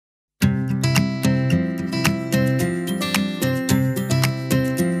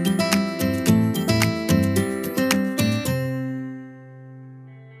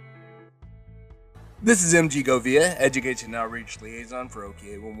This is MG Govia, Education Outreach Liaison for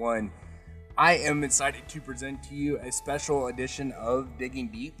Okie 811. I am excited to present to you a special edition of Digging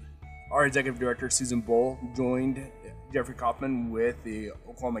Deep. Our Executive Director, Susan Bull, joined Jeffrey Kaufman with the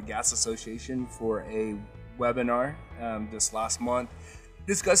Oklahoma Gas Association for a webinar this last month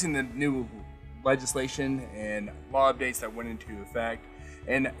discussing the new legislation and law updates that went into effect.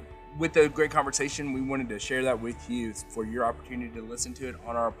 And with the great conversation, we wanted to share that with you for your opportunity to listen to it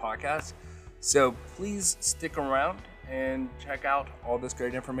on our podcast. So please stick around and check out all this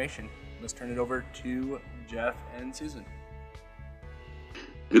great information. Let's turn it over to Jeff and Susan.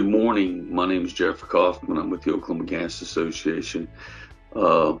 Good morning. My name is Jeffrey Kaufman. I'm with the Oklahoma Gas Association.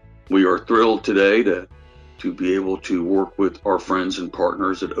 We are thrilled today to be able to work with our friends and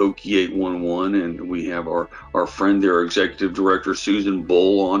partners at Okie 811, and we have our friend there, Executive Director Susan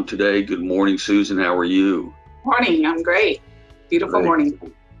Bull, on today. Good morning, Susan. How are you? Morning. I'm great. Beautiful morning.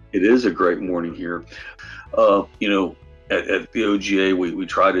 It is a great morning here. At the OGA, we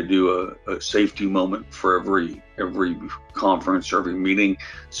try to do a safety moment for every conference or every meeting.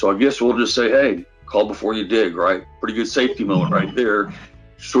 So I guess we'll just say, hey, call before you dig, right? Pretty good safety moment right there.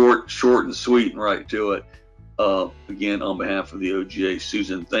 Short and sweet and right to it. Again, on behalf of the OGA,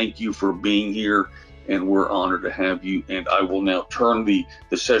 Susan, thank you for being here, and we're honored to have you. And I will now turn the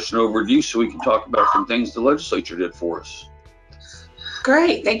session over to you so we can talk about some things the legislature did for us.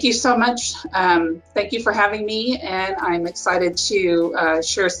 Great. Thank you so much. Thank you for having me, and I'm excited to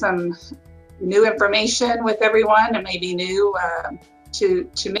share some new information with everyone. It may be new to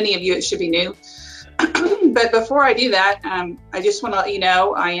many of you. It should be new. But before I do that, I just want to let you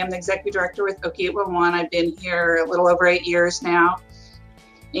know I am the Executive Director with Okie 811. I've been here a little over 8 years now.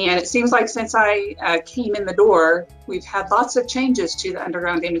 And it seems like since I came in the door, we've had lots of changes to the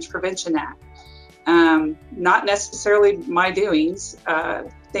Underground Damage Prevention Act. Not necessarily my doings,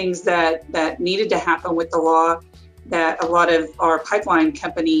 things that needed to happen with the law that a lot of our pipeline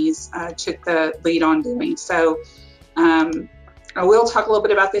companies took the lead on doing. So I will talk a little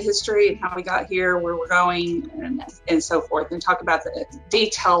bit about the history and how we got here, where we're going, and so forth, and talk about the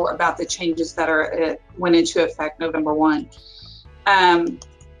detail about the changes that went into effect November 1.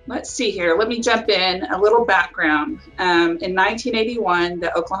 Let's see here. Let me jump in. A little background. In 1981,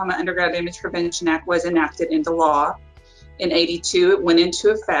 the Oklahoma Underground Damage Prevention Act was enacted into law. In 82, it went into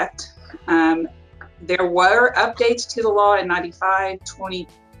effect. There were updates to the law in 95,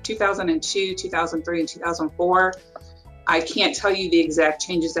 2002, 2003, and 2004. I can't tell you the exact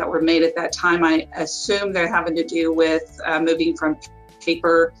changes that were made at that time. I assume they're having to do with moving from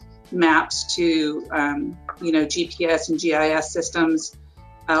paper maps to GPS and GIS systems.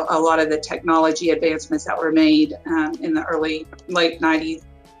 A lot of the technology advancements that were made in the late 90s,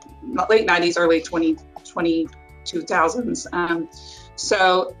 early 2000s.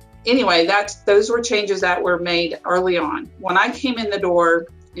 So anyway, those were changes that were made early on. When I came in the door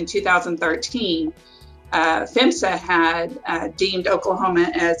in 2013, PHMSA had deemed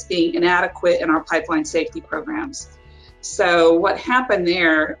Oklahoma as being inadequate in our pipeline safety programs. So what happened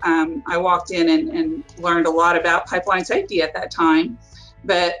there, I walked in and learned a lot about pipeline safety at that time.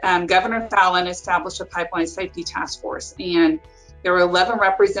 But Governor Fallin established a pipeline safety task force, and there were 11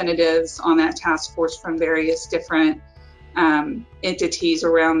 representatives on that task force from various different entities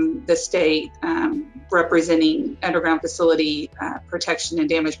around the state, representing underground facility protection and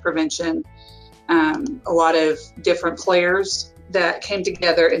damage prevention. A lot of different players that came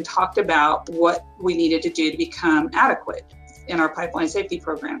together and talked about what we needed to do to become adequate in our pipeline safety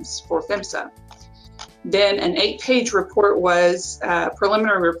programs for PHMSA. Then an 8-page report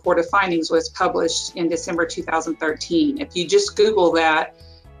preliminary report of findings was published in December 2013. If you just Google that,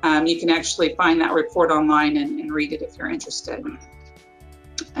 you can actually find that report online and read it if you're interested.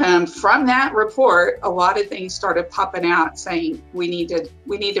 From that report, a lot of things started popping out saying we need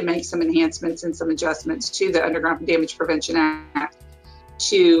to make some enhancements and some adjustments to the Underground Damage Prevention Act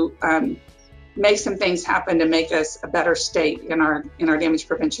to make some things happen to make us a better state in our damage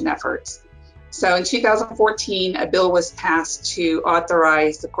prevention efforts. So in 2014, a bill was passed to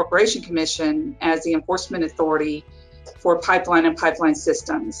authorize the Corporation Commission as the enforcement authority for pipeline and pipeline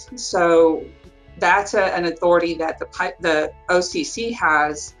systems. So that's an authority that the OCC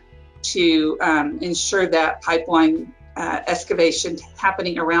has to ensure that pipeline excavation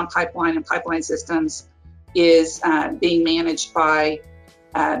happening around pipeline and pipeline systems is being managed by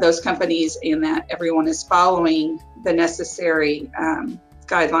those companies, and that everyone is following the necessary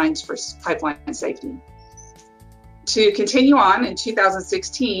guidelines for pipeline safety. To continue on, in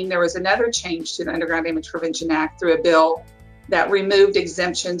 2016, there was another change to the Underground Damage Prevention Act through a bill that removed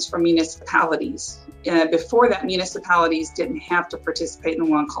exemptions from municipalities. Before that, municipalities didn't have to participate in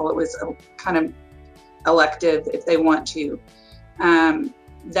one call. It was kind of elective if they want to.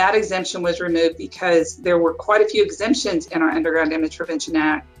 That exemption was removed because there were quite a few exemptions in our Underground Damage Prevention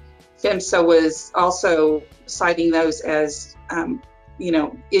Act. PHMSA was also citing those as,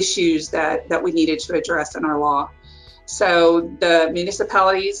 issues that we needed to address in our law. So the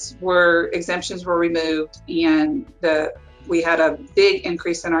municipalities exemptions were removed, and we had a big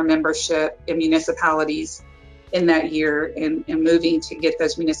increase in our membership in municipalities in that year, and moving to get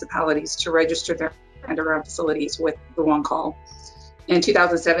those municipalities to register their underground facilities with the one call. In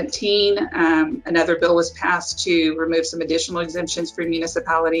 2017, another bill was passed to remove some additional exemptions for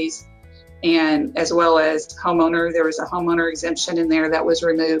municipalities, and as well as homeowner. There was a homeowner exemption in there that was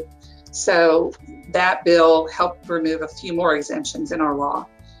removed. So that bill helped remove a few more exemptions in our law.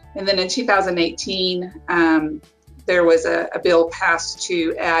 And then in 2018, there was a bill passed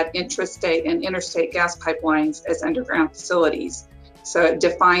to add intrastate and interstate gas pipelines as underground facilities. So it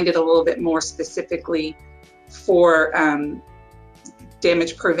defined it a little bit more specifically for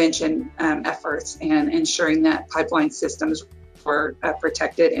damage prevention efforts and ensuring that pipeline systems were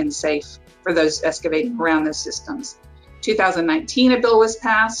protected and safe for those excavating around those systems. 2019, a bill was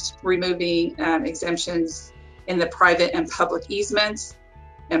passed removing exemptions in the private and public easements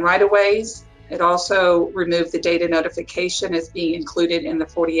and right-of-ways. It also removed the data notification as being included in the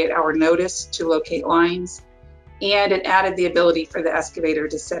 48-hour notice to locate lines. And it added the ability for the excavator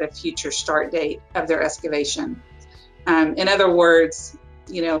to set a future start date of their excavation. In other words,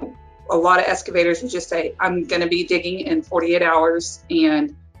 a lot of excavators would just say, I'm going to be digging in 48 hours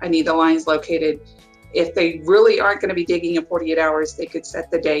and I need the lines located. If they really aren't going to be digging in 48 hours, they could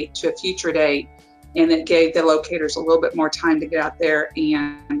set the date to a future date, and it gave the locators a little bit more time to get out there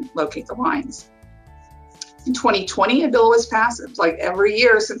and locate the lines. In 2020, a bill was passed. It's like every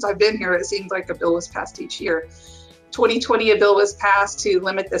year since I've been here, it seems like a bill was passed each year. 2020, a bill was passed to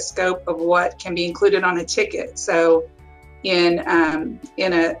limit the scope of what can be included on a ticket. So in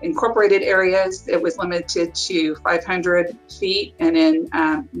incorporated areas, it was limited to 500 feet, and in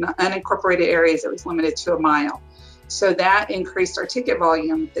unincorporated areas, it was limited to a mile. So that increased our ticket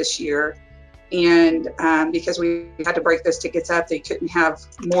volume this year. And because we had to break those tickets up, they couldn't have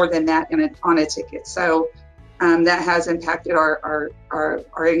more than that on a ticket. So that has impacted our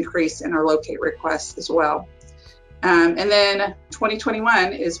increase in our locate requests as well. And then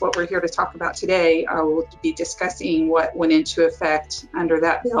 2021 is what we're here to talk about today. I will be discussing what went into effect under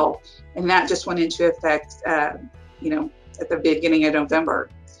that bill. And that just went into effect, at the beginning of November.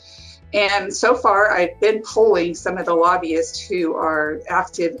 And so far, I've been polling some of the lobbyists who are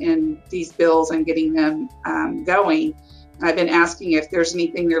active in these bills and getting them going. I've been asking if there's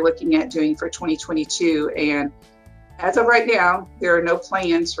anything they're looking at doing for 2022. And as of right now, there are no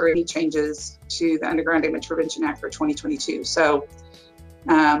plans for any changes to the Underground Damage Prevention Act for 2022. So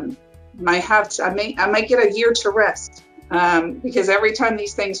I might get a year to rest because every time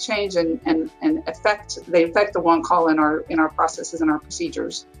these things change and affect the one call in our processes and our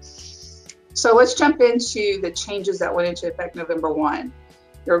procedures. So let's jump into the changes that went into effect November 1.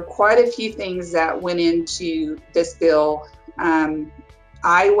 There are quite a few things that went into this bill.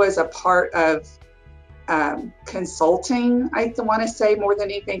 I was a part of consulting, I want to say more than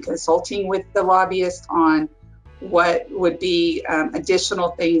anything, consulting with the lobbyists on what would be additional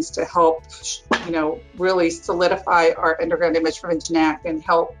things to help, really solidify our Underground Damage Prevention Act and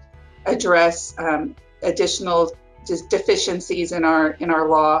help address additional deficiencies in our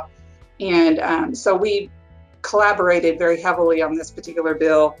law. And so we collaborated very heavily on this particular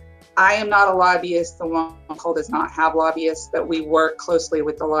bill. I am not a lobbyist. The one call does not have lobbyists, but we work closely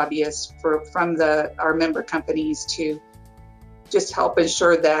with the lobbyists from our member companies to just help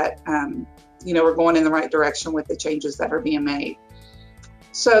ensure that we're going in the right direction with the changes that are being made.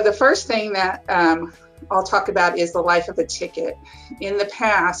 So the first thing that I'll talk about is the life of a ticket. In the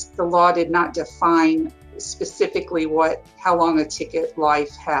past, the law did not define specifically how long a ticket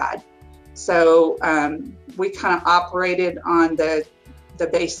life had. So we kind of operated on the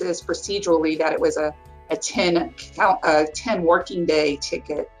basis procedurally that it was a 10 working day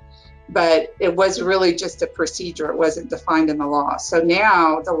ticket, but it was really just a procedure. It wasn't defined in the law. So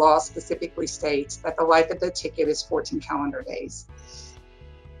now the law specifically states that the life of the ticket is 14 calendar days.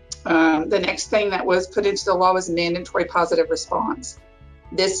 The next thing that was put into the law was mandatory positive response.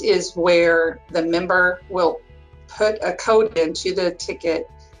 This is where the member will put a code into the ticket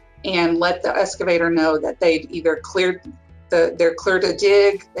and let the excavator know that they've either they're clear to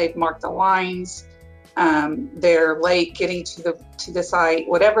dig, they've marked the lines, they're late getting to the site.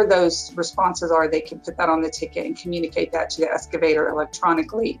 Whatever those responses are, they can put that on the ticket and communicate that to the excavator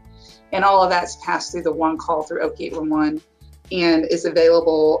electronically. And all of that's passed through the one call through OKI 811 and is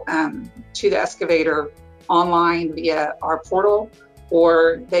available to the excavator online via our portal,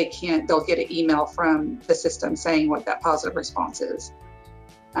 or they'll get an email from the system saying what that positive response is.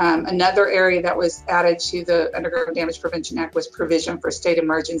 Another area that was added to the Underground Damage Prevention Act was provision for state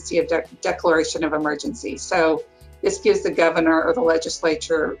emergency of declaration of emergency. So this gives the governor or the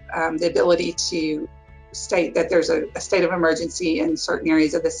legislature the ability to state that there's a state of emergency in certain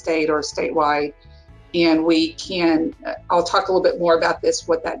areas of the state or statewide. And we can, I'll talk a little bit more about this,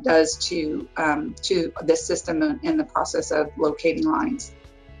 what that does to this system in the process of locating lines.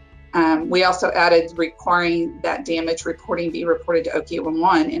 We also added requiring that damage reporting be reported to OKI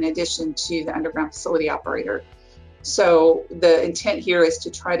 811 in addition to the underground facility operator. So the intent here is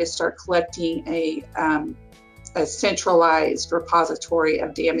to try to start collecting a centralized repository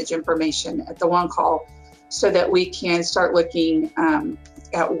of damage information at the one call, so that we can start looking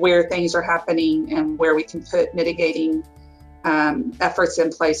at where things are happening and where we can put mitigating efforts in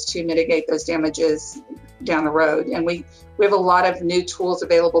place to mitigate those damages down the road. And we have a lot of new tools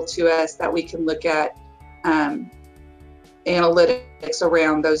available to us that we can look at analytics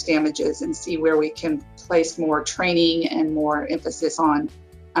around those damages and see where we can place more training and more emphasis on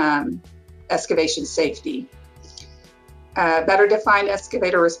excavation safety. Better defined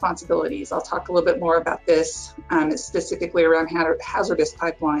excavator responsibilities. I'll talk a little bit more about this, specifically around hazardous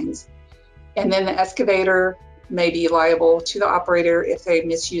pipelines. And then the excavator may be liable to the operator if they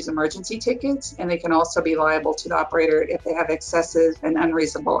misuse emergency tickets, and they can also be liable to the operator if they have excessive and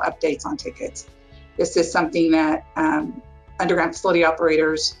unreasonable updates on tickets. This is something that underground facility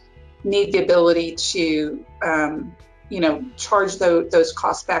operators need the ability to charge those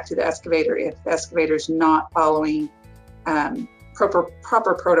costs back to the excavator if the excavator is not following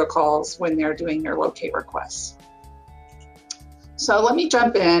proper protocols when they're doing their locate requests. So let me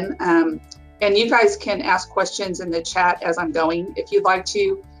jump in, and you guys can ask questions in the chat as I'm going if you'd like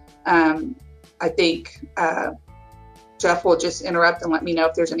to. I think Jeff will just interrupt and let me know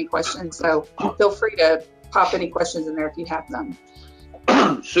if there's any questions. So feel free to pop any questions in there if you have them.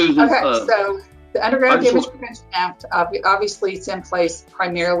 Susan, okay, so the Underground Damage Prevention Act, obviously it's in place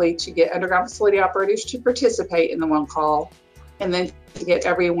primarily to get underground facility operators to participate in the one call, and then to get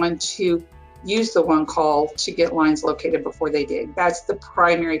everyone to use the one call to get lines located before they dig. That's the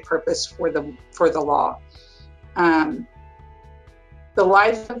primary purpose for the law. The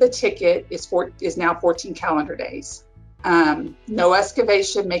life of the ticket is now 14 calendar days. No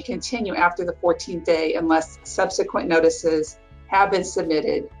excavation may continue after the 14th day unless subsequent notices have been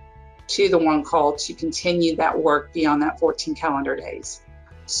submitted to the one call to continue that work beyond that 14 calendar days.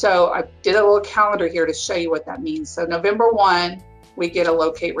 So I did a little calendar here to show you what that means. So November 1, we get a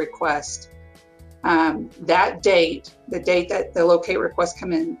locate request. That date, the date that the locate request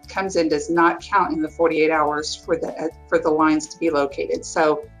comes in does not count in the 48 hours for the lines to be located.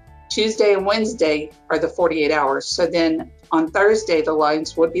 So Tuesday and Wednesday are the 48 hours. So then on Thursday, the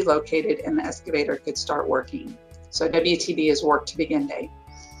lines would be located and the excavator could start working. So WTB is work to begin date.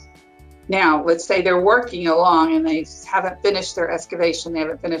 Now, let's say they're working along and they haven't finished their excavation, they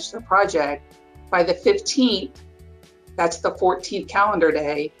haven't finished their project. By the 15th, that's the 14th calendar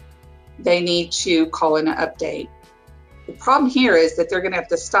day, they need to call in an update. The problem here is that they're going to have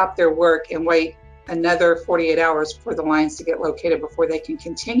to stop their work and wait another 48 hours for the lines to get located before they can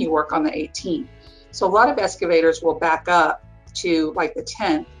continue work on the 18th. So a lot of excavators will back up to like the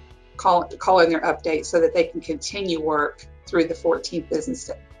 10th, call in their update so that they can continue work through the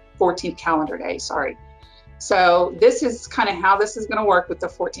 14th calendar day, sorry. So this is kind of how this is going to work with the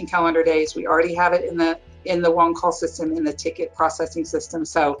 14 calendar days. We already have it in the one call system, in the ticket processing system.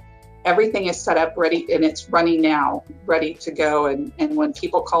 So everything is set up ready and it's running now, ready to go. And when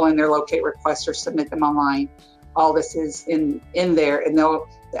people call in their locate requests or submit them online, all this is in there, and the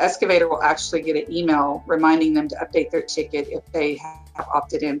excavator will actually get an email reminding them to update their ticket if they have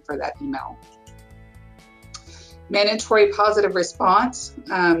opted in for that email. Mandatory positive response.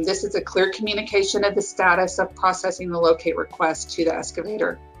 This is a clear communication of the status of processing the locate request to the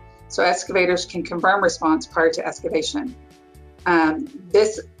excavator. So excavators can confirm response prior to excavation.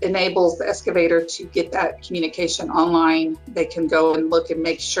 This enables the excavator to get that communication online. They can go and look and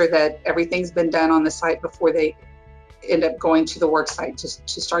make sure that everything's been done on the site before they end up going to the work site to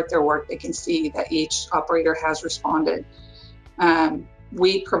start their work. They can see that each operator has responded.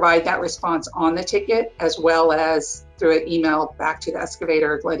 We provide that response on the ticket as well as through an email back to the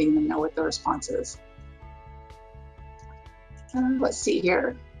excavator, letting them know what the response is. Let's see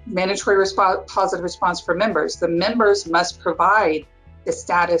here. Mandatory positive response for members. The members must provide the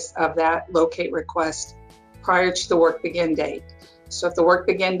status of that locate request prior to the work begin date. So if the work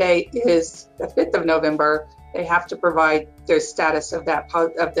begin date is the 5th of November, they have to provide their status of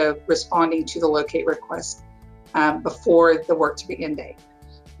the responding to the locate request before the work to begin date.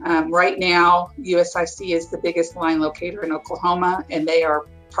 Right now, USIC is the biggest line locator in Oklahoma, and they are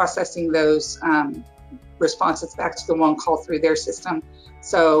processing those responses back to the one call through their system.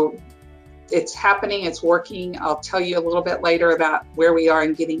 So it's happening, it's working. I'll tell you a little bit later about where we are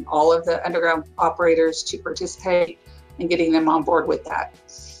in getting all of the underground operators to participate and getting them on board with that.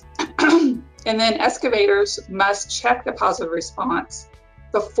 And then excavators must check the positive response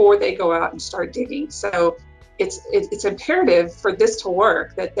before they go out and start digging. So it's imperative for this to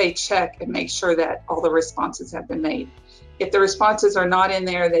work that they check and make sure that all the responses have been made. If the responses are not in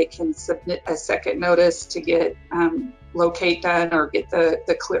there, they can submit a second notice to get locate done or get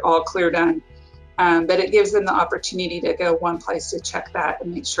the all clear done. But it gives them the opportunity to go one place to check that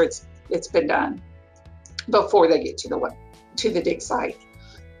and make sure it's been done before they get to the dig site.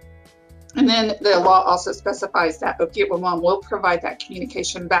 And then the law also specifies that Okie 811 will provide that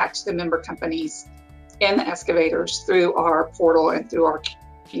communication back to the member companies and the excavators through our portal and through our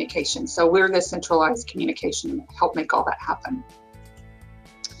communication. So we're the centralized communication to help make all that happen.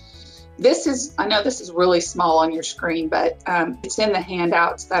 I know this is really small on your screen, but it's in the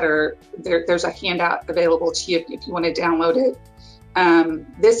handouts that are there. There's a handout available to you if you want to download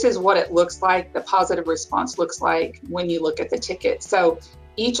it. This is what it looks like, the positive response looks like when you look at the ticket. So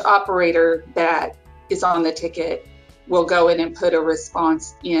each operator that is on the ticket will go in and put a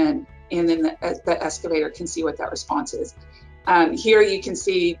response in, and then the excavator can see what that response is. Here you can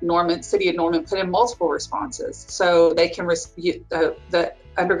see City of Norman put in multiple responses. So they can, the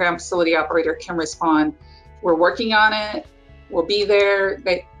underground facility operator can respond, we're working on it, we'll be there.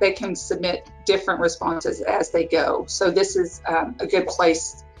 They can submit different responses as they go. So this is a good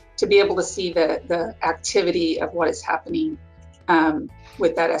place to be able to see the activity of what is happening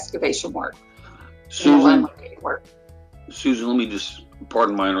with that excavation work. Susan, let me just,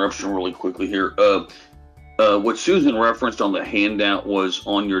 pardon my interruption really quickly here. What Susan referenced on the handout was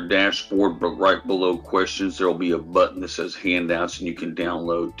on your dashboard, but right below questions, there will be a button that says handouts, and you can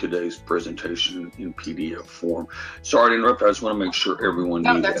download today's presentation in PDF form. Sorry to interrupt. I just want to make sure everyone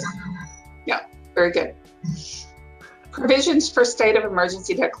knew that. Yeah, very good. Provisions for state of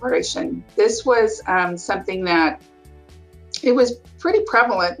emergency declaration. This was something that it was pretty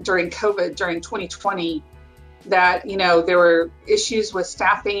prevalent during COVID, during 2020, that, there were issues with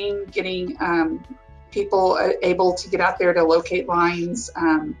staffing, getting people able to get out there to locate lines,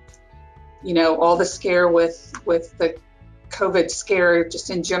 all the scare with the COVID scare just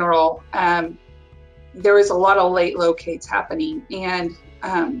in general. There was a lot of late locates happening, and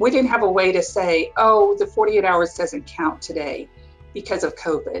we didn't have a way to say, oh, the 48 hours doesn't count today because of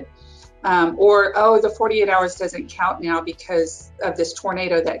COVID. Or, oh, the 48 hours doesn't count now because of this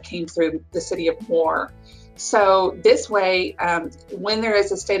tornado that came through the city of Moore. So this way, when there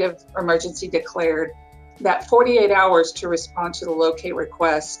is a state of emergency declared, that 48 hours to respond to the locate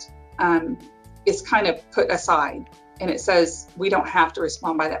request is kind of put aside. And it says we don't have to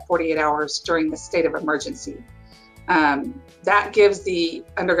respond by that 48 hours during the state of emergency. That gives the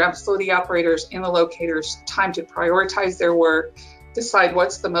underground facility operators and the locators time to prioritize their work, decide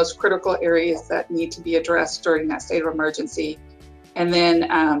what's the most critical areas that need to be addressed during that state of emergency. And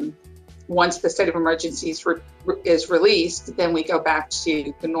then once the state of emergency is released, then we go back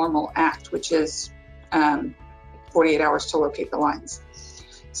to the normal act, which is 48 hours to locate the lines.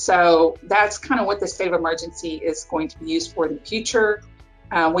 So that's kind of what the state of emergency is going to be used for in the future.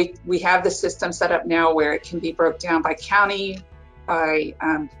 We have the system set up now where it can be broke down by county, by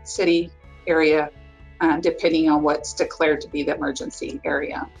city area, depending on what's declared to be the emergency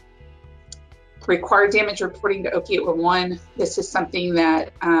area. Required damage reporting to Okie 811. This is something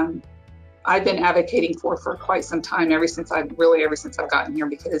that I've been advocating for quite some time, ever since I've gotten here,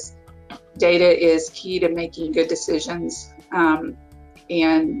 because data is key to making good decisions. And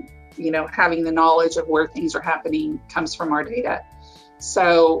having the knowledge of where things are happening comes from our data.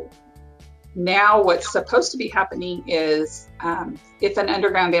 So now what's supposed to be happening is if an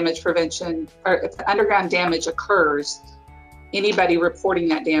underground damage prevention, or if the underground damage occurs, anybody reporting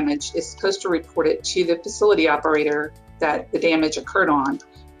that damage is supposed to report it to the facility operator that the damage occurred on,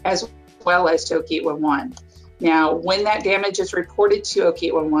 as well as to Okie 811. Now, when that damage is reported to Okie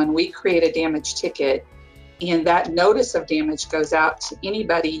 811, we create a damage ticket, and that notice of damage goes out to any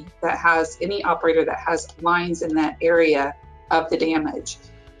operator that has lines in that area of the damage.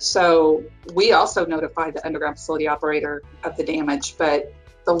 So we also notify the underground facility operator of the damage, but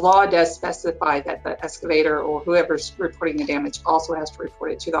the law does specify that the excavator or whoever's reporting the damage also has to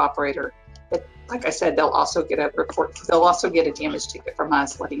report it to the operator. But like I said, they'll also get a damage ticket from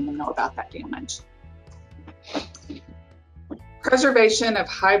us letting them know about that damage. Preservation of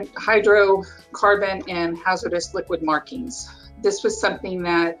hydrocarbon and hazardous liquid markings. This was something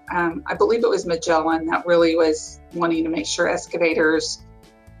that I believe it was Magellan that really was wanting to make sure excavators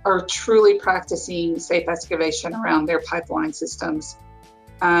are truly practicing safe excavation around their pipeline systems.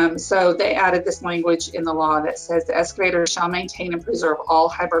 So they added this language in the law that says the excavator shall maintain and preserve all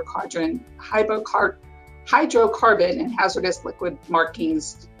hydrocarbon and hazardous liquid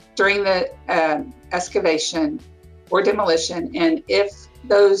markings during the excavation or demolition, and if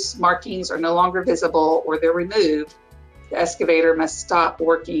those markings are no longer visible or they're removed, the excavator must stop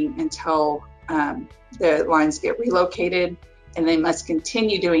working until the lines get relocated, and they must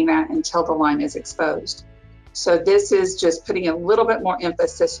continue doing that until the line is exposed. So this is just putting a little bit more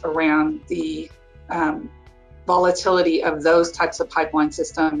emphasis around the volatility of those types of pipeline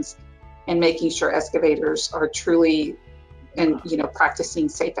systems and making sure excavators are truly practicing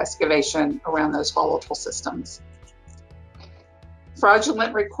safe excavation around those volatile systems.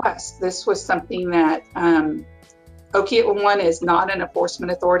 Fraudulent requests. This was something that OQ 811 is not an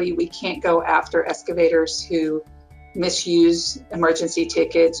enforcement authority. We can't go after excavators who misuse emergency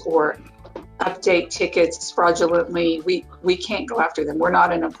tickets or update tickets fraudulently. We can't go after them. We're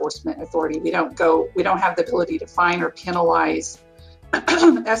not an enforcement authority. We don't have the ability to fine or penalize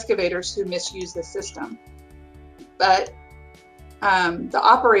excavators who misuse the system. But the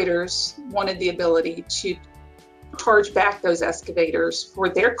operators wanted the ability to charge back those excavators for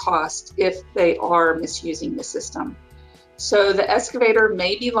their cost if they are misusing the system. So the excavator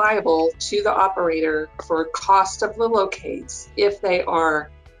may be liable to the operator for cost of the locates if they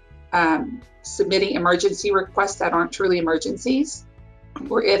are submitting emergency requests that aren't truly emergencies,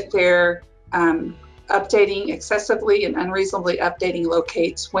 or if they're updating excessively and unreasonably updating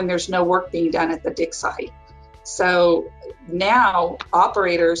locates when there's no work being done at the dig site. So now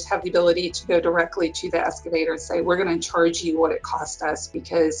operators have the ability to go directly to the excavator and say, we're going to charge you what it cost us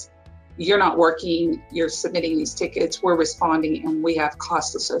because you're not working, you're submitting these tickets, we're responding, and we have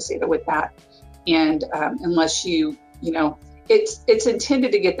costs associated with that. And unless it's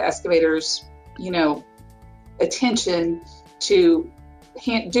intended to get the excavators, attention to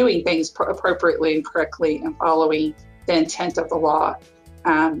doing things appropriately and correctly and following the intent of the law,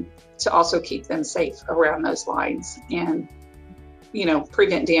 to also keep them safe around those lines and,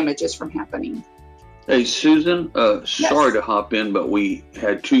 prevent damages from happening. Hey, Susan, Yes. Sorry to hop in, but we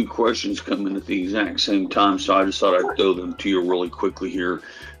had two questions come in at the exact same time, so I just thought I'd throw them to you really quickly here.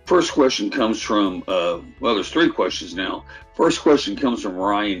 First question comes from, there's three questions now. First question comes from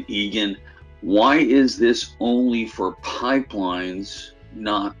Ryan Egan. Why is this only for pipelines,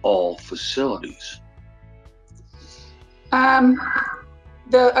 not all facilities?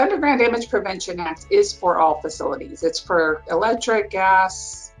 The Underground Damage Prevention Act is for all facilities. It's for electric,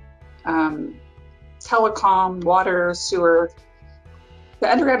 gas, telecom, water, sewer.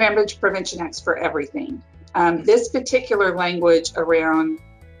 The Underground Damage Prevention Act is for everything. This particular language around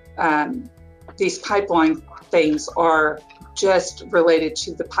these pipeline things are just related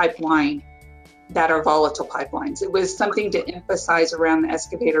to the pipeline that are volatile pipelines. It was something to emphasize around the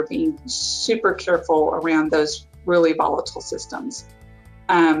excavator being super careful around those really volatile systems.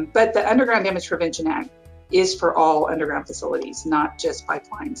 But the Underground Damage Prevention Act is for all underground facilities, not just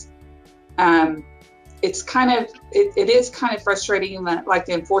pipelines. It is kind of frustrating that, like,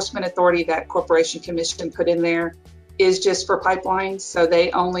 the enforcement authority that Corporation Commission put in there is just for pipelines. So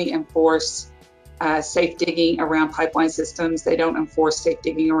they only enforce safe digging around pipeline systems. They don't enforce safe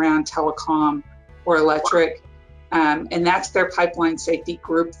digging around telecom or electric. And that's their pipeline safety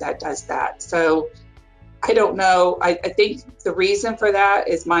group that does that. So I don't know. I think the reason for that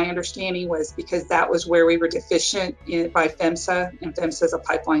is, my understanding was because that was where we were deficient by PHMSA, and PHMSA is a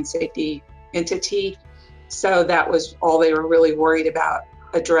pipeline safety entity. So that was all they were really worried about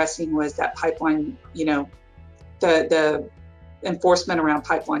addressing, was that pipeline, the enforcement around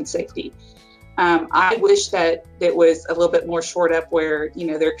pipeline safety. I wish that it was a little bit more shored up where,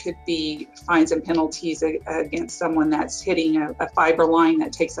 there could be fines and penalties against someone that's hitting a fiber line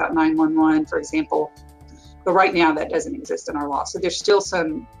that takes out 911, for example. But right now that doesn't exist in our law. So there's still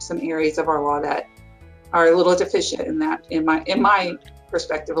some areas of our law that are a little deficient in that, in my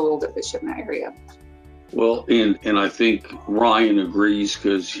perspective, a little deficient in that area. Well, and I think Ryan agrees,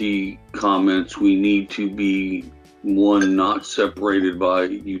 because he comments we need to be one not separated by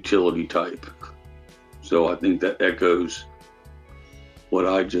utility type. So I think that echoes what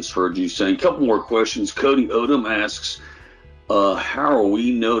I just heard you saying. A couple more questions. Cody Odom asks, how are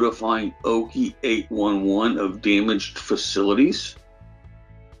we notifying OQ 811 of damaged facilities?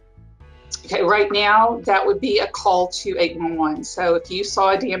 Okay, right now that would be a call to 811. So if you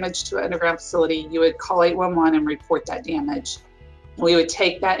saw damage to an underground facility, you would call 811 and report that damage. We would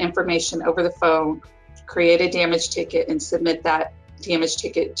take that information over the phone, create a damage ticket, and submit that damage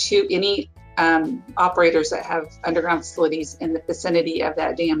ticket to any operators that have underground facilities in the vicinity of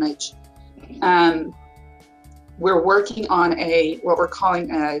that damage. We're working on what we're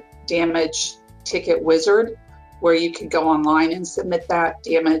calling a damage ticket wizard, where you could go online and submit that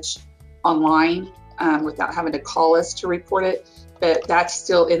damage online without having to call us to report it. But that's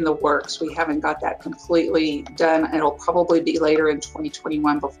still in the works. We haven't got that completely done. It'll probably be later in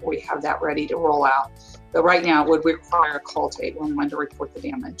 2021 before we have that ready to roll out. But right now, it would require a call to 811 to report the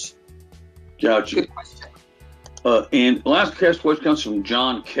damage. Gotcha. Good question. And last question comes from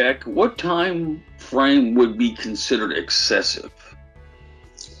John Keck. What time frame would be considered excessive?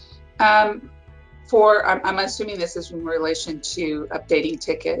 I'm assuming this is in relation to updating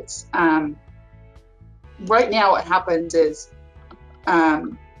tickets. Right now, what happens is,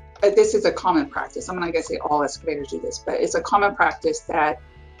 this is a common practice. I'm not going to say all excavators do this, but it's a common practice that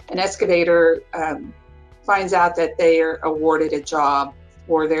an excavator finds out that they are awarded a job,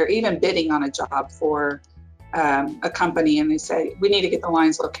 or they're even bidding on a job for a company, and they say, we need to get the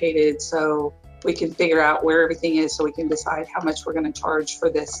lines located so we can figure out where everything is, so we can decide how much we're going to charge for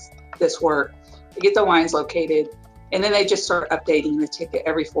this work. They get the lines located, and then they just start updating the ticket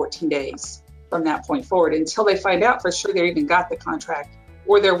every 14 days from that point forward until they find out for sure they even got the contract,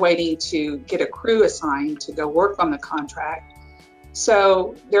 or they're waiting to get a crew assigned to go work on the contract.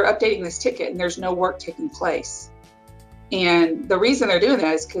 So they're updating this ticket and there's no work taking place. And the reason they're doing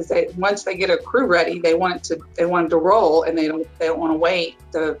that is because once they get a crew ready, they want it to roll, and they don't want to wait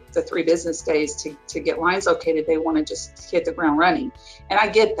the 3 business days to get lines located. They want to just hit the ground running. And I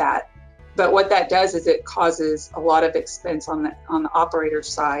get that. But what that does is it causes a lot of expense on the operator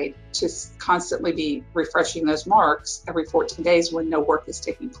side to constantly be refreshing those marks every 14 days when no work is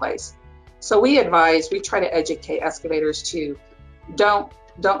taking place. So we try to educate excavators to don't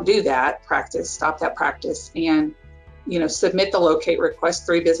do that practice, stop that practice, and submit the locate request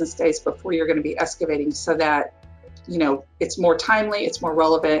 3 business days before you're going to be excavating, so that it's more timely, it's more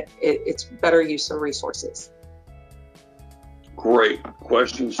relevant, it's better use of resources. Great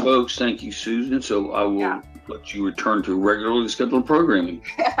questions, folks. Thank you, Susan. So I will let you return to regularly scheduled programming.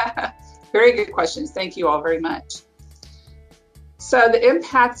 Very good questions. Thank you all very much. So the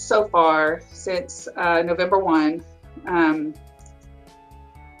impact so far since November 1,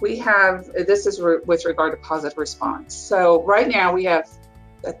 this is with regard to positive response. So right now we have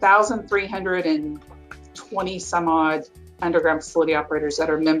 1,320 some odd underground facility operators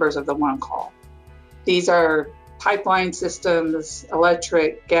that are members of the One Call. These are pipeline systems,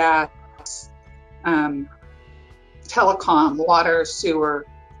 electric, gas, telecom, water, sewer,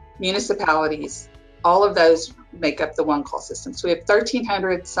 municipalities. All of those make up the One Call system. So we have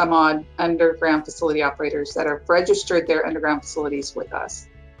 1,300 some odd underground facility operators that have registered their underground facilities with us.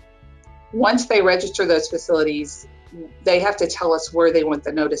 Once they register those facilities, they have to tell us where they want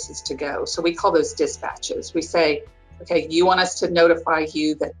the notices to go. So we call those dispatches. We say, okay, you want us to notify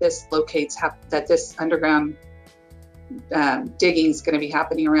you that this underground digging is going to be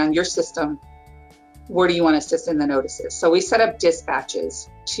happening around your system. Where do you want us to send the notices? So we set up dispatches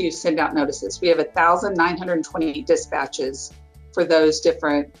to send out notices. We have 1,920 dispatches for those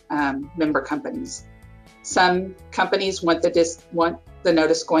different member companies. Some companies want the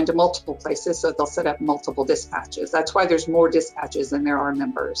notice going to multiple places, so they'll set up multiple dispatches. That's why there's more dispatches than there are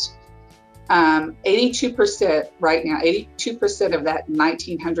members. 82% right now, 82% of that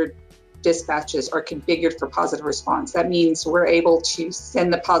 1,900 dispatches are configured for positive response. That means we're able to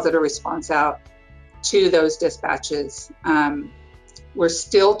send the positive response out to those dispatches. We're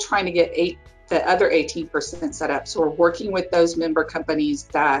still trying to get the other 18% set up. So we're working with those member companies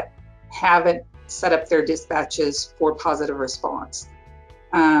that haven't set up their dispatches for positive response.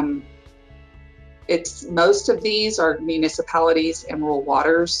 Most of these are municipalities and rural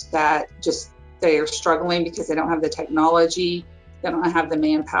waters that they are struggling because they don't have the technology, they don't have the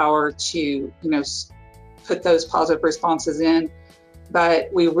manpower to, put those positive responses in.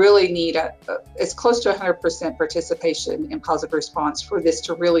 But we really need it's close to 100% participation in positive response for this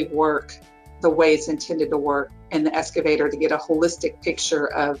to really work the way it's intended to work, and the excavator to get a holistic picture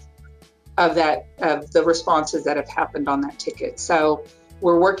of the responses that have happened on that ticket. So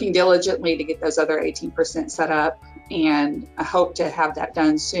we're working diligently to get those other 18% set up, and I hope to have that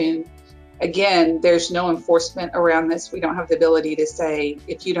done soon. Again, there's no enforcement around this. We don't have the ability to say,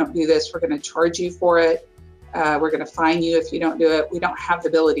 if you don't do this, we're going to charge you for it. We're going to fine you if you don't do it. We don't have the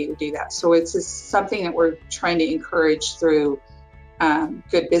ability to do that. So it's just something that we're trying to encourage through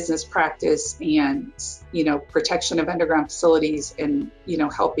good business practice and, protection of underground facilities and,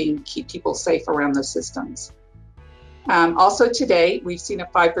 helping keep people safe around those systems. Also today, we've seen a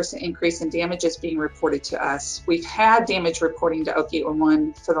 5% increase in damages being reported to us. We've had damage reporting to Okie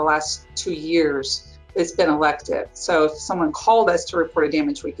 811 for the last 2 years. It's been elective. So if someone called us to report a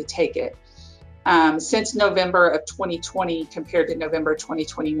damage, we could take it. Since November of 2020 compared to November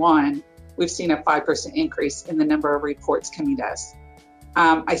 2021, we've seen a 5% increase in the number of reports coming to us.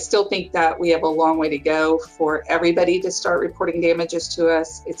 I still think that we have a long way to go for everybody to start reporting damages to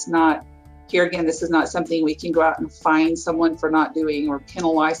us. It's not, here again, this is not something we can go out and fine someone for not doing or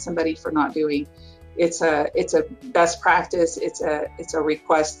penalize somebody for not doing. It's a best practice. It's a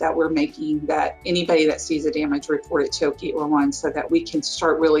request that we're making that anybody that sees a damage report it to Okie 811 so that we can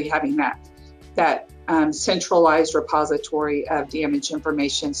start really having that centralized repository of damage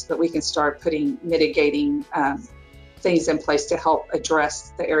information so that we can start putting mitigating things in place to help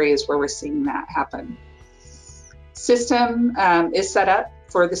address the areas where we're seeing that happen. System is set up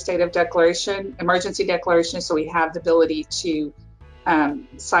for the state of declaration, emergency declaration, so we have the ability to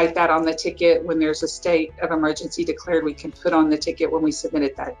cite that on the ticket. When there's a state of emergency declared, we can put on the ticket when we submit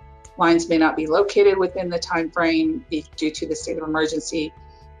it that lines may not be located within the time frame due to the state of emergency,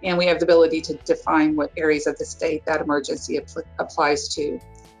 and we have the ability to define what areas of the state that emergency applies to.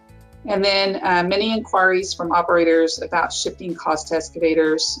 And then many inquiries from operators about shifting cost to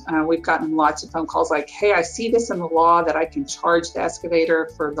excavators. We've gotten lots of phone calls like, hey, I see this in the law that I can charge the excavator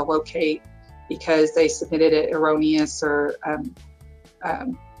for the locate because they submitted an erroneous or an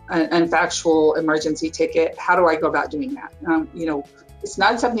unfactual emergency ticket. How do I go about doing that? It's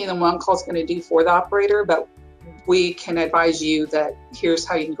not something the one call is going to do for the operator, but we can advise you that here's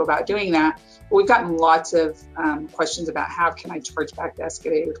how you can go about doing that. But we've gotten lots of questions about how can I charge back the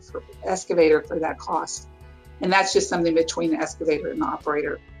excavator for that cost. And that's just something between the excavator and the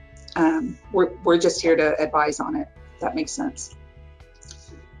operator. We're just here to advise on it, if that makes sense.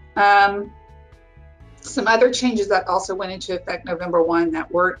 Some other changes that also went into effect November 1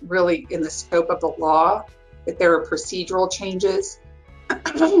 that weren't really in the scope of the law, but there were procedural changes.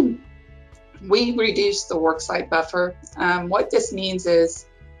 We reduced the worksite buffer. What this means is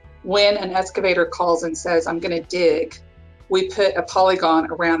when an excavator calls and says, I'm going to dig, we put a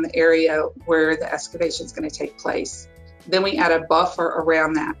polygon around the area where the excavation is going to take place. Then we add a buffer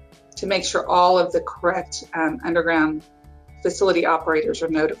around that to make sure all of the correct underground facility operators are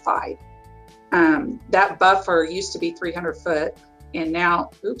notified. That buffer used to be 300 foot, and now,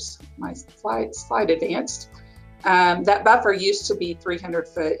 oops, my slide advanced. That buffer used to be 300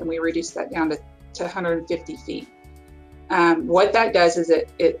 foot, and we reduced that down to 150 feet. What that does is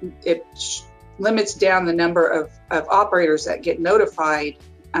it limits down the number of operators that get notified,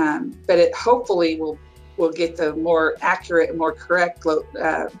 but it hopefully will get the more accurate and more correct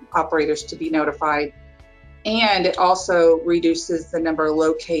operators to be notified. And it also reduces the number of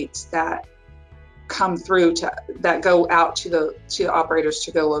locates that come through that go out to the operators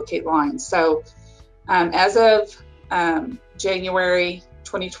to go locate lines. So as of January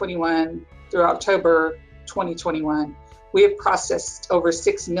 2021 through October 2021, we have processed over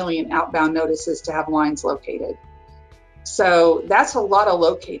 6 million outbound notices to have lines located. So that's a lot of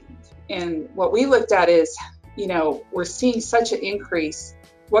locating. And what we looked at is, we're seeing such an increase.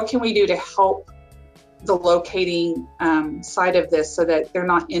 What can we do to help the locating side of this so that they're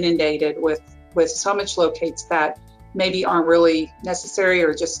not inundated with so much locates that maybe aren't really necessary,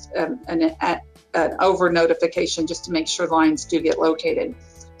 or just an over notification just to make sure lines do get located.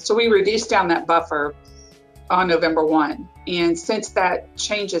 So we reduced down that buffer on November 1. And since that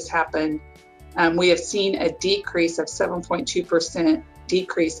change has happened, we have seen a decrease of 7.2%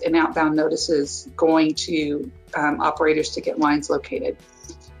 decrease in outbound notices going to operators to get lines located.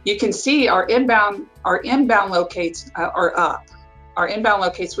 You can see our inbound locates are up. Our inbound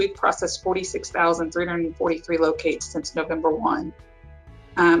locates, we've processed 46,343 locates since November 1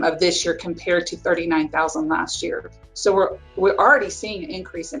 of this year compared to 39,000 last year. So we're already seeing an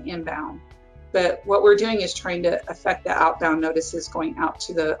increase in inbound. But what we're doing is trying to affect the outbound notices going out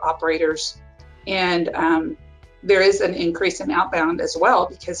to the operators. And there is an increase in outbound as well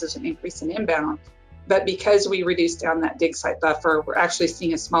because there's an increase in inbound. But because we reduced down that dig site buffer, we're actually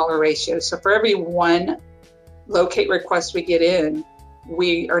seeing a smaller ratio. So for every one locate request we get in,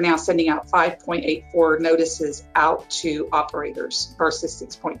 we are now sending out 5.84 notices out to operators versus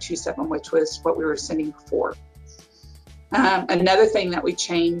 6.27, which was what we were sending before. Another thing that we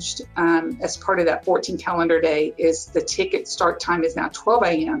changed as part of that 14 calendar day is the ticket start time is now 12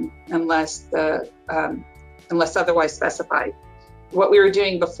 a.m. unless otherwise specified. What we were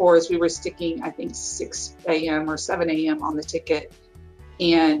doing before is we were sticking, I think, 6 a.m. or 7 a.m. on the ticket,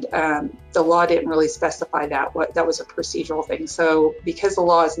 and the law didn't really specify that. That was a procedural thing. So because the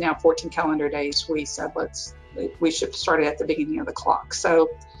law is now 14 calendar days, we said let's we should start it at the beginning of the clock. So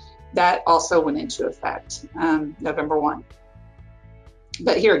that also went into effect November 1.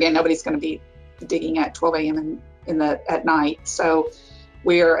 But here again, nobody's going to be digging at 12 a.m. at night. So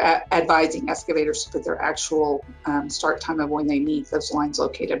we are advising excavators to put their actual start time of when they need those lines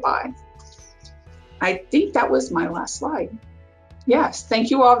located by. I think that was my last slide. Yes,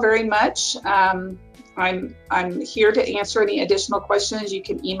 thank you all very much. I'm here to answer any additional questions. You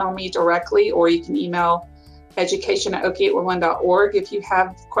can email me directly, or you can email education@okie811.org if you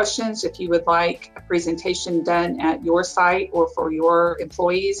have questions. If you would like a presentation done at your site or for your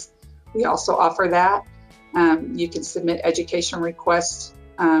employees, we also offer that. You can submit education requests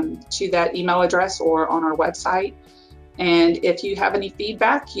to that email address or on our website. And if you have any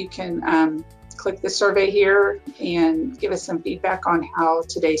feedback, you can click the survey here and give us some feedback on how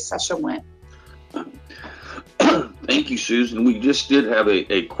today's session went. Thank you, Susan. We just did have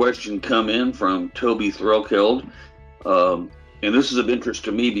a question come in from Toby Threlkeld. And this is of interest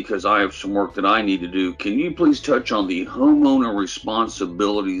to me because I have some work that I need to do. Can you please touch on the homeowner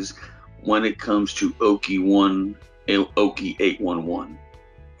responsibilities when it comes to OKIE 811?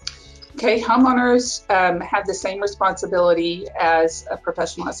 Okay, homeowners have the same responsibility as a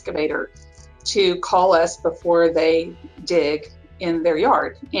professional excavator to call us before they dig in their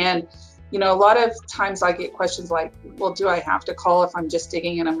yard. And you know, a lot of times I get questions like, well, do I have to call if I'm just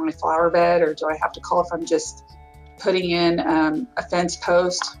digging in on my flower bed, or do I have to call if I'm just putting in a fence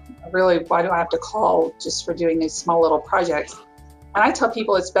post? Really, why do I have to call just for doing these small little projects? And I tell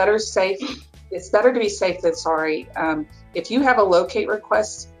people it's better to be safe than sorry. If you have a locate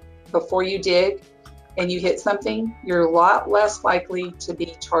request before you dig and you hit something, you're a lot less likely to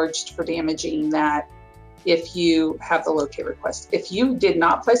be charged for damaging that if you have the locate request. If you did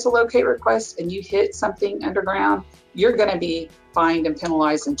not place a locate request and you hit something underground, you're going to be fined and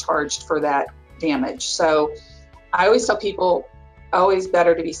penalized and charged for that damage. So I always tell people, always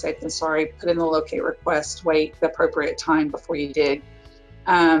better to be safe than sorry. Put in the locate request, wait the appropriate time before you dig.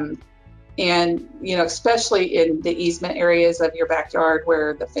 And, you know, especially in the easement areas of your backyard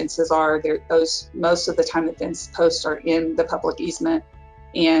where the fences are, most of the time the fence posts are in the public easement.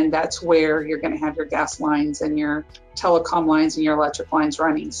 And that's where you're going to have your gas lines and your telecom lines and your electric lines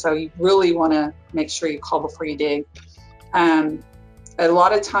running. So you really want to make sure you call before you dig. A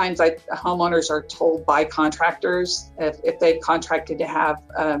lot of times homeowners are told by contractors, if they've contracted to have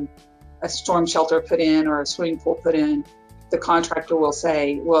a storm shelter put in or a swimming pool put in, the contractor will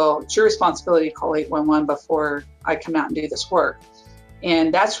say, well, it's your responsibility to call 811 before I come out and do this work.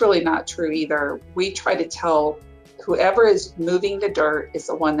 And that's really not true either. We try to tell whoever is moving the dirt is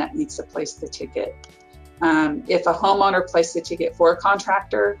the one that needs to place the ticket. If a homeowner placed the ticket for a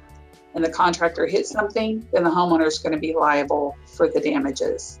contractor and the contractor hit something, then the homeowner is going to be liable for the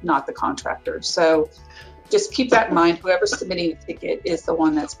damages, not the contractor. So just keep that in mind. Whoever's submitting the ticket is the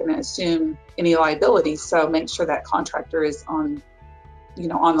one that's going to assume any liability. So make sure that contractor is on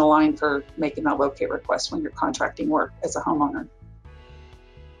the line for making that locate request when you're contracting work as a homeowner.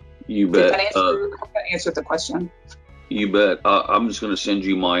 You bet. Did that answer the question? You bet. I'm just going to send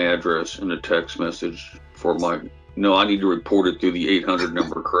you my address in a text message for I need to report it through the 800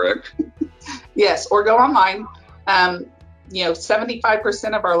 number, correct? Yes, or go online.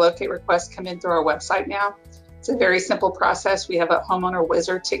 75% of our locate requests come in through our website now. It's a very simple process. We have a homeowner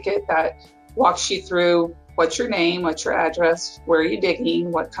wizard ticket that walks you through what's your name, what's your address, where are you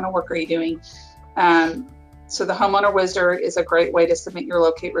digging, what kind of work are you doing. So the homeowner wizard is a great way to submit your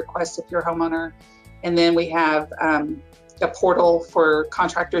locate request if you're a homeowner. And then we have a portal for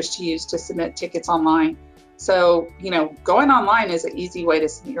contractors to use to submit tickets online. So, going online is an easy way to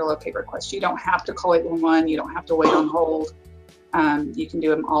submit your locate request. You don't have to call 811. You don't have to wait on hold. You can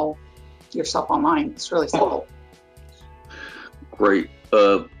do them all yourself online. It's really simple. Great.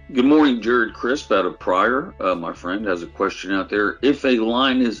 Good morning, Jared Crisp out of Pryor. My friend has a question out there. If a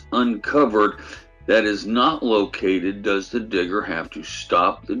line is uncovered that is not located, does the digger have to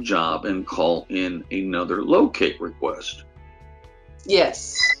stop the job and call in another locate request?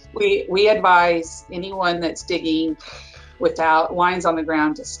 Yes. We advise anyone that's digging without lines on the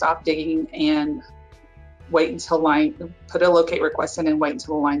ground to stop digging and put a locate request in and wait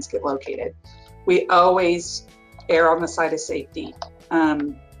until the lines get located. We always err on the side of safety.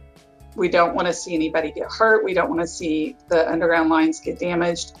 We don't want to see anybody get hurt. We don't want to see the underground lines get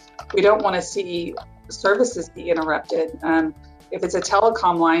damaged. We don't want to see services be interrupted. If it's a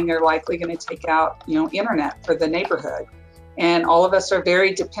telecom line, they're likely going to take out, internet for the neighborhood. And all of us are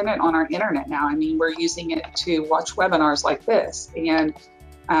very dependent on our internet now. I mean, we're using it to watch webinars like this and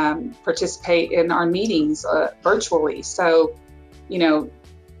participate in our meetings virtually. So,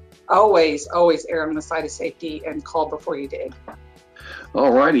 always err on the side of safety and call before you dig.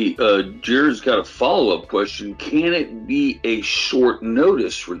 All righty. Jared's got a follow-up question. Can it be a short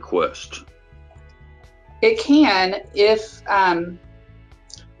notice request? It can if,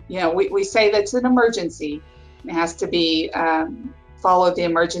 we say that's an emergency. It has to be follow the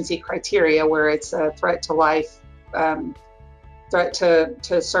emergency criteria where it's a threat to life, threat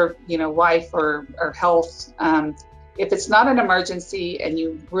to serve, life or health. If it's not an emergency and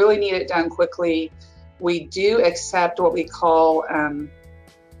you really need it done quickly, we do accept what we call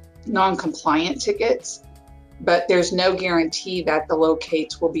non-compliant tickets, but there's no guarantee that the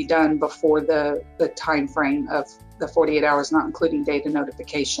locates will be done before the time frame of the 48 hours, not including data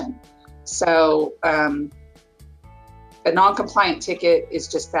notification. So a non-compliant ticket is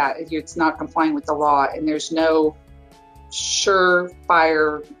just that. It's not complying with the law, and there's no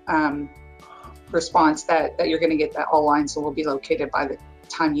surefire response that you're going to get that all lines will be located by the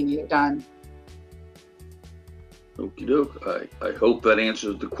time you need it done. Okie doke. I hope that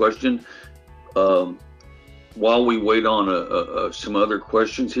answers the question. While we wait on some other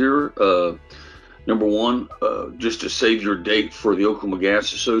questions here, number one, just to save your date for the Oklahoma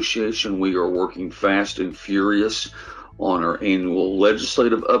Gas Association, we are working fast and furious on our annual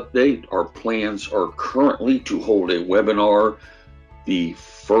legislative update. Our plans are currently to hold a webinar the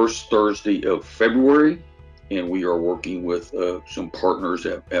first Thursday of February, and we are working with some partners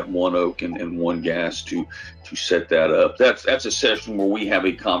at One Oak and One Gas to set that up. That's a session where we have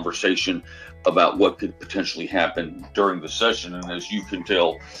a conversation about what could potentially happen during the session. And as you can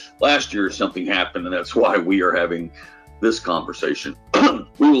tell, last year something happened, and that's why we are having this conversation.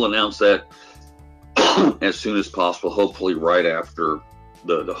 We will announce that as soon as possible, hopefully right after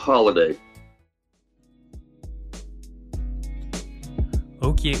the holiday.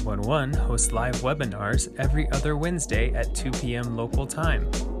 Okie 811 hosts live webinars every other Wednesday at 2 p.m. local time.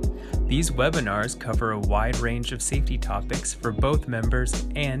 These webinars cover a wide range of safety topics for both members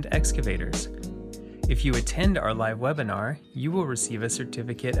and excavators. If you attend our live webinar, you will receive a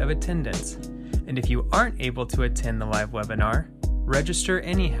certificate of attendance. And if you aren't able to attend the live webinar, register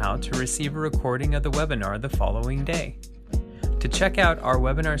anyhow to receive a recording of the webinar the following day. To check out our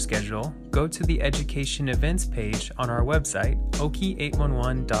webinar schedule, go to the Education Events page on our website,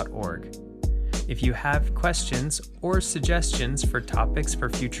 okie811.org. If you have questions or suggestions for topics for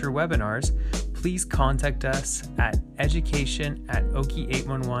future webinars, please contact us at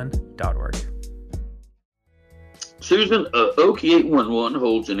education@okie811.org. Susan, Okie 811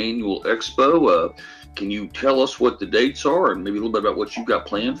 holds an annual expo. Can you tell us what the dates are and maybe a little bit about what you've got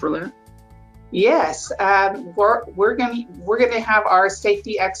planned for that? Yes, we're going to have our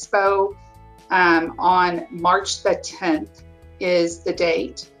safety expo on March the 10th is the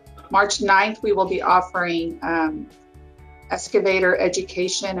date. March 9th, we will be offering excavator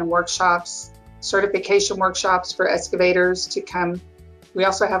education and workshops, certification workshops for excavators to come. We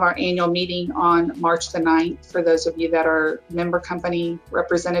also have our annual meeting on March the 9th. For those of you that are member company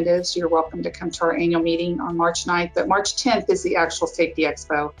representatives, you're welcome to come to our annual meeting on March 9th. But March 10th is the actual safety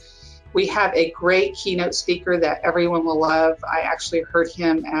expo. We have a great keynote speaker that everyone will love. I actually heard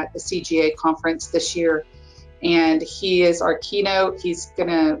him at the CGA conference this year, and he is our keynote. He's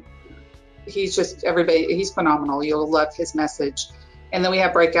just everybody. He's phenomenal. You'll love his message. And then we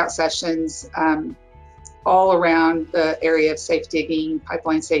have breakout sessions all around the area of safe digging,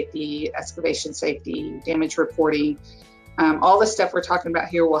 pipeline safety, excavation safety, damage reporting. All the stuff we're talking about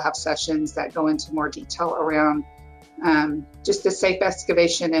here will have sessions that go into more detail around just the safe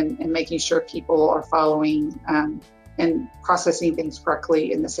excavation and making sure people are following and processing things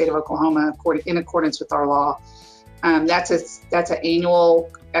correctly in the state of Oklahoma in accordance with our law. That's an annual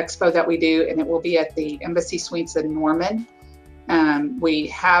expo that we do, and it will be at the Embassy Suites in Norman. We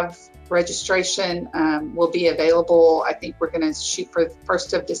have registration will be available. I think we're going to shoot for the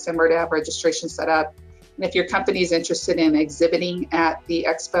 1st of December to have registration set up. And if your company is interested in exhibiting at the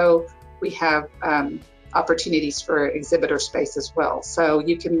expo, we have opportunities for exhibitor space as well. So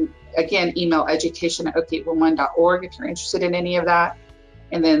you can, again, email education@okie811.org if you're interested in any of that.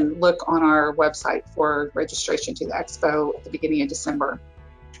 And then look on our website for registration to the expo at the beginning of December.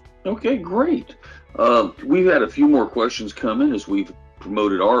 Okay, great. We've had a few more questions come in as we've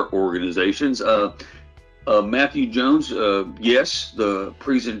promoted our organizations. Matthew Jones, yes, the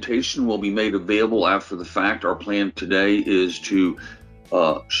presentation will be made available after the fact. Our plan today is to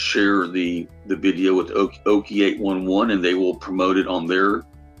share the video with Okie 811, and they will promote it on their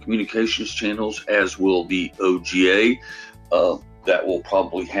communications channels, as will the OGA. That will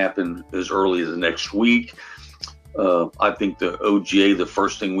probably happen as early as next week. I think the OGA, the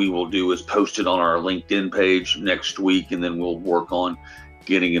first thing we will do is post it on our LinkedIn page next week, and then we'll work on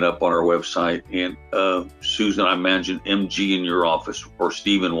getting it up on our website. And Susan, I imagine MG in your office or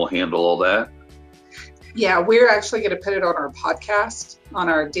Stephen will handle all that. Yeah, we're actually going to put it on our podcast, on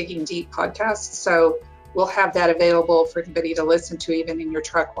our Digging Deep podcast. So we'll have that available for anybody to listen to, even in your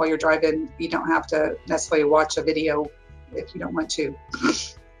truck while you're driving. You don't have to necessarily watch a video if you don't want to.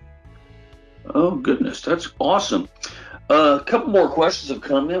 Oh, goodness. That's awesome. A couple more questions have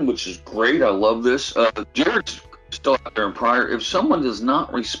come in, which is great. I love this. Jared's still out there in Pryor. If someone does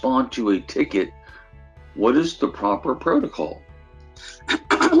not respond to a ticket, what is the proper protocol?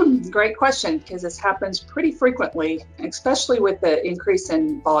 Great question, because this happens pretty frequently, especially with the increase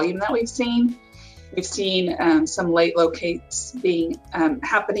in volume that we've seen. We've seen some late locates being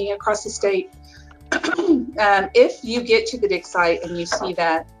happening across the state. If you get to the dig site and you see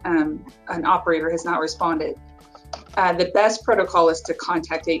that an operator has not responded, the best protocol is to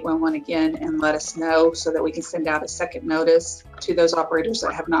contact 811 again and let us know so that we can send out a second notice to those operators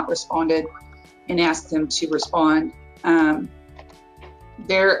that have not responded and ask them to respond.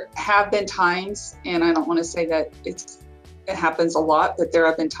 There have been times, and I don't want to say that it happens a lot, but there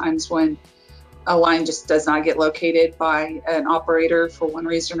have been times when a line just does not get located by an operator for one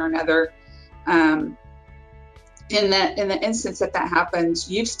reason or another. In the instance that happens,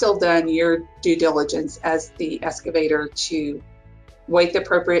 you've still done your due diligence as the excavator to wait the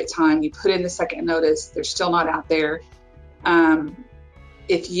appropriate time. You put in the second notice, they're still not out there.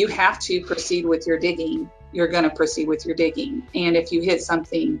 If you have to proceed with your digging, you're going to proceed with your digging. And if you hit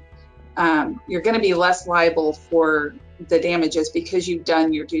something, you're going to be less liable for the damages because you've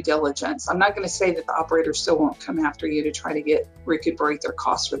done your due diligence. I'm not going to say that the operator still won't come after you to try to recuperate their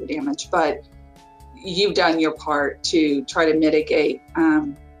costs for the damage, but you've done your part to try to mitigate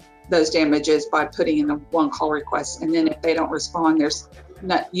those damages by putting in a one call request. And then if they don't respond,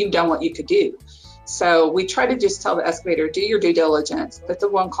 you've done what you could do. So we try to just tell the excavator, do your due diligence, put the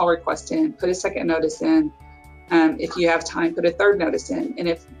one call request in, put a second notice in. If you have time, put a third notice in. And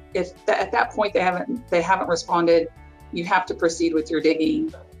if at that point they haven't responded, you have to proceed with your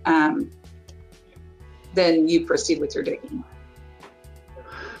digging. Then you proceed with your digging.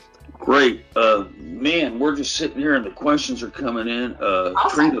 Great. Man, we're just sitting here and the questions are coming in.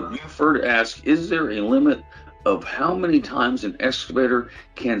 Awesome. Trina Buford asks, is there a limit of how many times an excavator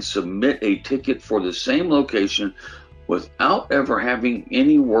can submit a ticket for the same location without ever having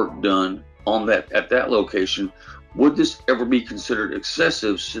any work done at that location? Would this ever be considered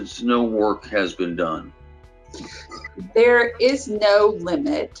excessive since no work has been done? There is no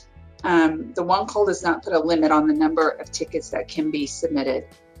limit. The one call does not put a limit on the number of tickets that can be submitted.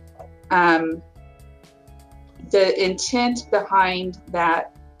 The intent behind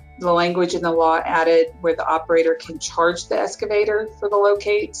that, the language in the law added where the operator can charge the excavator for the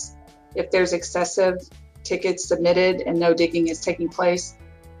locates. If there's excessive tickets submitted and no digging is taking place,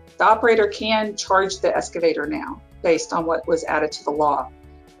 the operator can charge the excavator now based on what was added to the law.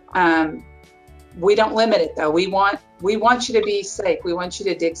 We don't limit it though. We want you to be safe. We want you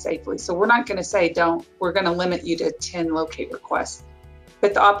to dig safely. So we're not going to say we're going to limit you to 10 locate requests.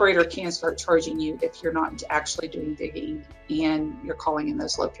 But the operator can start charging you if you're not actually doing digging and you're calling in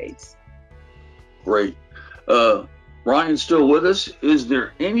those locates. Great. Ryan's still with us. Is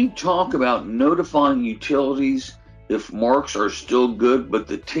there any talk about notifying utilities if marks are still good, but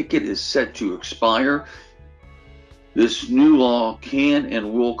the ticket is set to expire? This new law can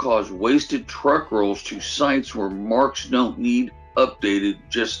and will cause wasted truck rolls to sites where marks don't need updated,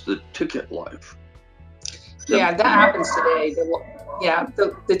 just the ticket life. Yeah, that happens today.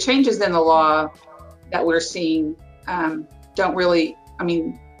 The changes in the law that we're seeing that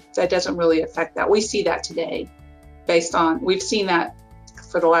doesn't really affect that. We see that today we've seen that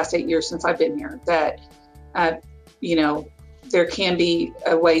for the last 8 years since I've been here, that, there can be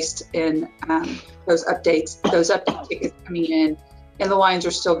a waste in those update tickets coming in, and the lines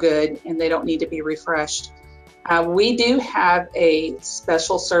are still good and they don't need to be refreshed. We do have a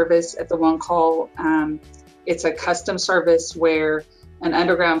special service at the one call. It's a custom service where an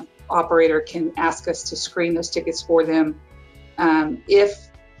underground operator can ask us to screen those tickets for them. And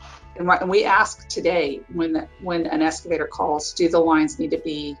we ask today when an excavator calls, do the lines need to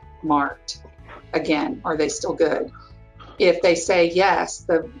be marked again? Are they still good? If they say yes,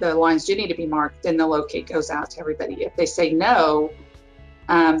 the lines do need to be marked, then the locate goes out to everybody. If they say no,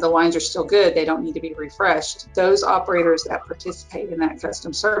 the lines are still good, they don't need to be refreshed, those operators that participate in that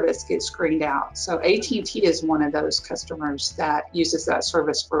custom service get screened out. So AT&T is one of those customers that uses that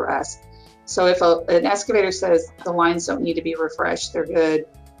service for us. So if an excavator says the lines don't need to be refreshed, they're good,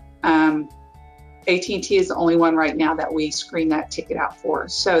 AT&T is the only one right now that we screen that ticket out for.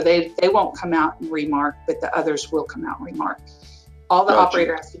 So they won't come out and remark, but the others will come out and remark. All the Gotcha.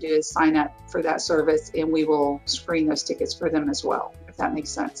 operator has to do is sign up for that service, and we will screen those tickets for them as well, if that makes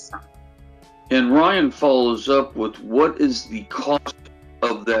sense. And Ryan follows up with, what is the cost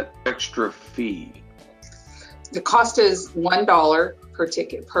of that extra fee? The cost is $1 per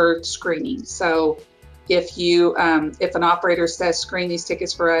ticket per screening. So if you if an operator says screen these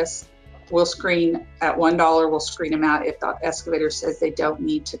tickets for us, we'll screen at $1. We'll screen them out if the excavator says they don't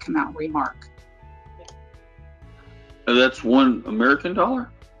need to come out and remark. And that's $1 American dollar?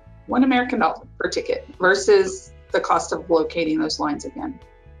 $1 American dollar per ticket versus the cost of locating those lines again.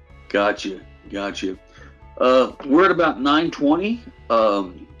 Gotcha. We're at about 9:20.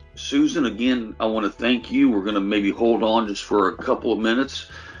 Susan, again, I want to thank you. We're going to maybe hold on just for a couple of minutes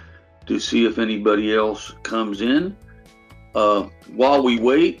to see if anybody else comes in. While we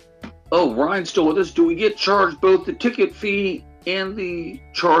wait, Ryan's still with us. Do we get charged both the ticket fee and the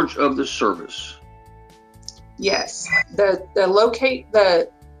charge of the service? Yes, the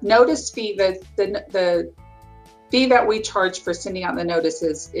notice fee, the fee that we charge for sending out the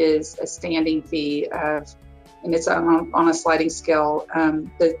notices is a standing fee of, and it's on a sliding scale.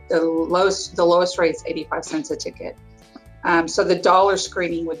 The lowest rate is 85 cents a ticket. So the dollar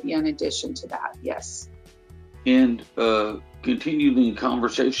screening would be in addition to that. Yes. And continuing the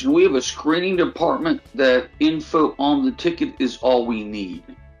conversation, we have a screening department that info on the ticket is all we need.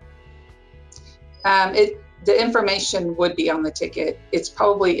 The information would be on the ticket. It's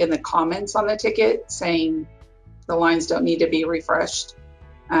probably in the comments on the ticket saying the lines don't need to be refreshed.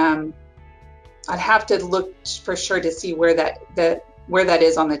 I'd have to look for sure to see where that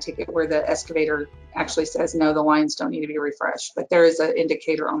is on the ticket, where the excavator actually says no, the lines don't need to be refreshed. But there is an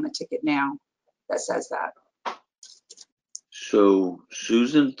indicator on the ticket now that says that. So,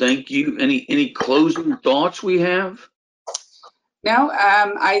 Susan, thank you. Any closing thoughts we have? No,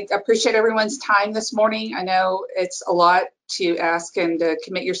 I appreciate everyone's time this morning. I know it's a lot to ask and to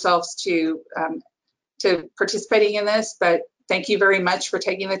commit yourselves to participating in this, but thank you very much for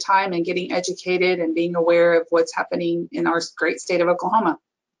taking the time and getting educated and being aware of what's happening in our great state of Oklahoma.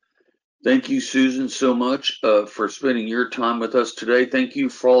 Thank you, Susan, so much for spending your time with us today. Thank you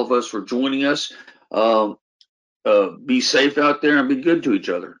for all of us for joining us. Be safe out there and be good to each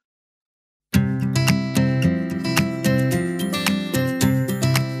other.